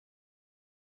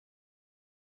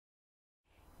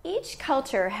Each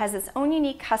culture has its own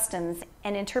unique customs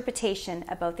and interpretation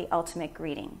about the ultimate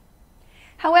greeting.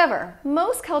 However,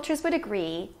 most cultures would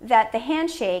agree that the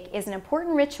handshake is an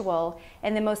important ritual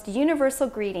and the most universal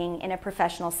greeting in a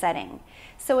professional setting.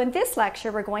 So in this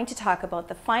lecture, we're going to talk about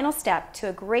the final step to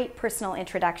a great personal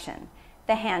introduction,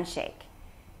 the handshake.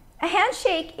 A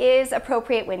handshake is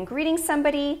appropriate when greeting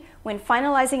somebody, when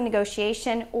finalizing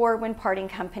negotiation, or when parting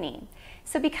company.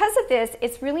 So because of this,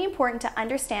 it's really important to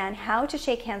understand how to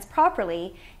shake hands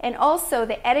properly and also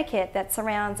the etiquette that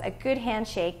surrounds a good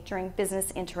handshake during business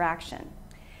interaction.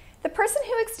 The person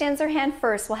who extends their hand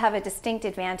first will have a distinct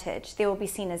advantage. They will be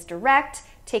seen as direct,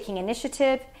 taking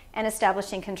initiative, and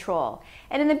establishing control.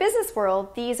 And in the business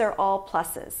world, these are all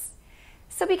pluses.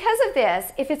 So because of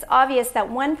this, if it's obvious that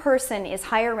one person is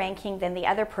higher ranking than the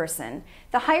other person,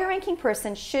 the higher ranking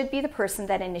person should be the person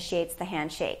that initiates the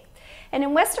handshake. And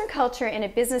in Western culture, in a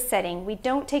business setting, we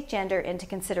don't take gender into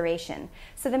consideration.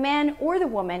 So the man or the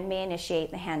woman may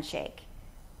initiate the handshake.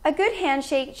 A good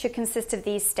handshake should consist of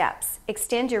these steps.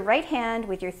 Extend your right hand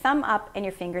with your thumb up and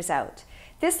your fingers out.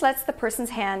 This lets the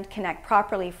person's hand connect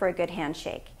properly for a good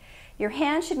handshake. Your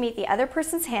hand should meet the other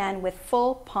person's hand with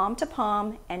full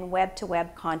palm-to-palm and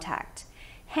web-to-web contact.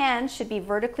 Hands should be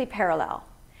vertically parallel.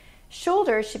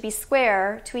 Shoulders should be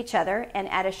square to each other and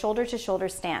at a shoulder-to-shoulder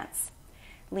stance.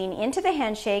 Lean into the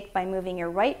handshake by moving your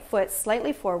right foot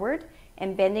slightly forward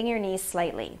and bending your knees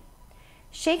slightly.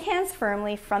 Shake hands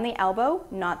firmly from the elbow,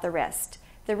 not the wrist.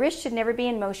 The wrist should never be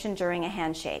in motion during a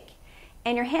handshake.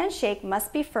 And your handshake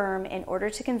must be firm in order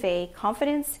to convey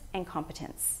confidence and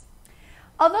competence.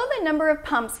 Although the number of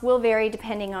pumps will vary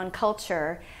depending on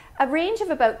culture, a range of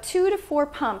about 2 to 4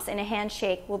 pumps in a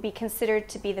handshake will be considered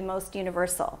to be the most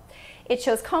universal. It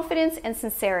shows confidence and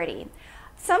sincerity.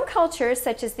 Some cultures,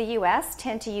 such as the US,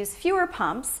 tend to use fewer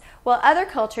pumps, while other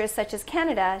cultures, such as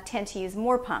Canada, tend to use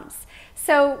more pumps.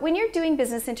 So when you're doing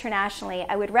business internationally,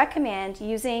 I would recommend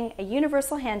using a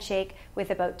universal handshake with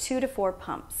about 2 to 4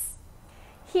 pumps.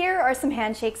 Here are some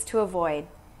handshakes to avoid.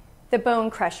 The bone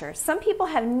crusher. Some people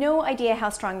have no idea how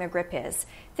strong their grip is.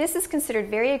 This is considered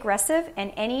very aggressive,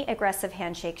 and any aggressive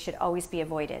handshake should always be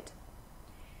avoided.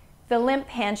 The limp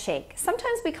handshake.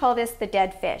 Sometimes we call this the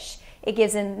dead fish. It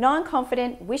gives a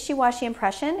non-confident, wishy-washy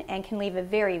impression and can leave a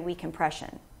very weak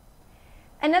impression.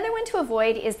 Another one to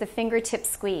avoid is the fingertip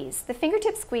squeeze. The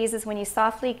fingertip squeeze is when you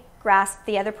softly grasp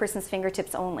the other person's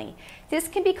fingertips only. This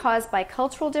can be caused by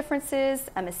cultural differences,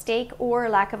 a mistake, or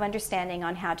lack of understanding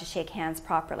on how to shake hands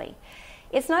properly.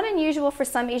 It's not unusual for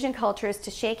some Asian cultures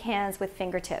to shake hands with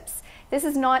fingertips. This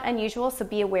is not unusual, so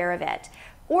be aware of it.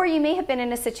 Or you may have been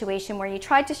in a situation where you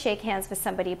tried to shake hands with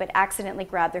somebody but accidentally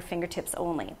grabbed their fingertips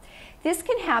only. This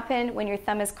can happen when your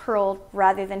thumb is curled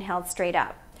rather than held straight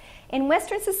up. In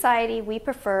Western society, we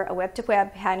prefer a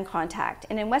web-to-web hand contact,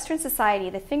 and in Western society,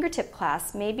 the fingertip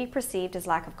clasp may be perceived as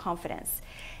lack of confidence.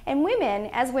 And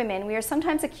as women, we are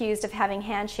sometimes accused of having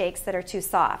handshakes that are too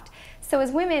soft. So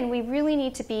as women, we really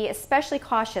need to be especially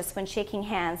cautious when shaking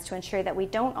hands to ensure that we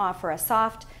don't offer a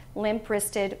soft,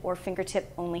 limp-wristed, or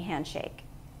fingertip-only handshake.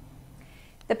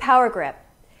 The power grip.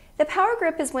 The power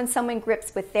grip is when someone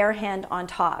grips with their hand on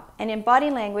top, and in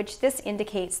body language, this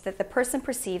indicates that the person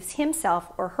perceives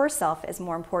himself or herself as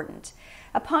more important.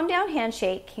 A palm-down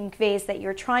handshake conveys that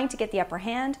you're trying to get the upper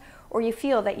hand, or you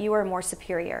feel that you are more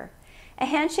superior. A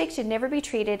handshake should never be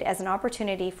treated as an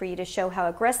opportunity for you to show how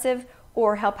aggressive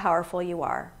or how powerful you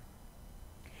are.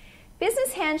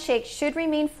 Business handshakes should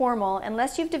remain formal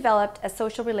unless you've developed a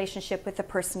social relationship with the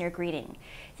person you're greeting.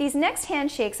 These next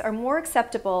handshakes are more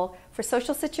acceptable for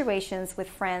social situations with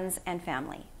friends and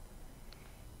family.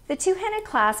 The two-handed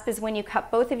clasp is when you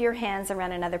cup both of your hands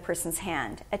around another person's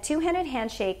hand. A two-handed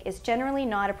handshake is generally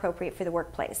not appropriate for the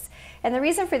workplace. And the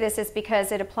reason for this is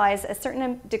because it applies a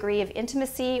certain degree of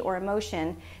intimacy or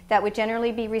emotion that would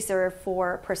generally be reserved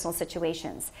for personal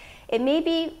situations. It may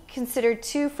be considered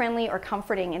too friendly or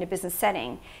comforting in a business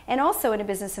setting, and also in a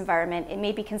business environment, it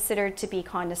may be considered to be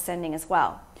condescending as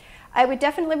well. I would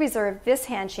definitely reserve this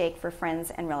handshake for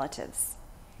friends and relatives.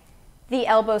 The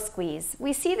elbow squeeze.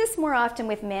 We see this more often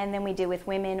with men than we do with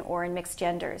women or in mixed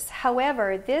genders.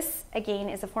 However, this, again,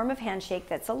 is a form of handshake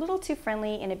that's a little too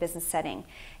friendly in a business setting.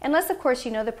 Unless, of course,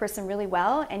 you know the person really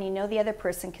well and you know the other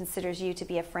person considers you to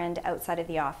be a friend outside of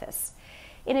the office.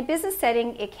 In a business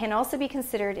setting, it can also be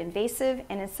considered invasive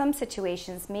and in some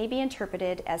situations may be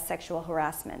interpreted as sexual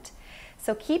harassment.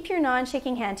 So keep your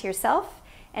non-shaking hand to yourself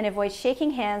and avoid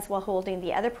shaking hands while holding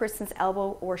the other person's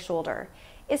elbow or shoulder.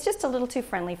 It's just a little too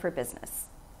friendly for business.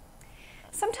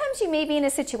 Sometimes you may be in a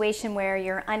situation where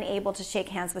you're unable to shake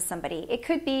hands with somebody. It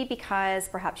could be because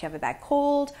perhaps you have a bad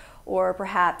cold or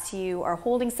perhaps you are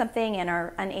holding something and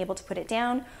are unable to put it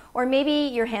down, or maybe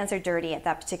your hands are dirty at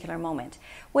that particular moment.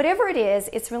 Whatever it is,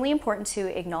 it's really important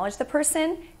to acknowledge the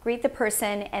person, greet the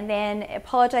person, and then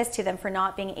apologize to them for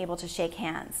not being able to shake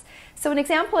hands. So an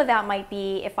example of that might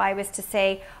be if I was to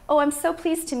say, "Oh, I'm so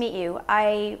pleased to meet you.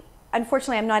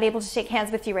 Unfortunately, I'm not able to shake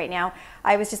hands with you right now.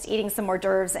 I was just eating some hors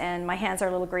d'oeuvres and my hands are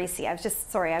a little greasy. I was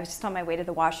just on my way to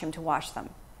the washroom to wash them."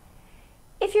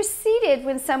 If you're seated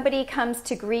when somebody comes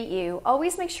to greet you,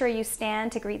 always make sure you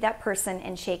stand to greet that person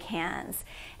and shake hands.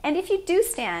 And if you do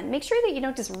stand, make sure that you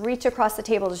don't just reach across the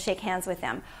table to shake hands with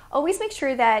them. Always make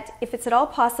sure that if it's at all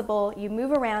possible, you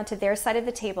move around to their side of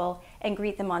the table and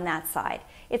greet them on that side.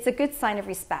 It's a good sign of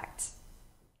respect.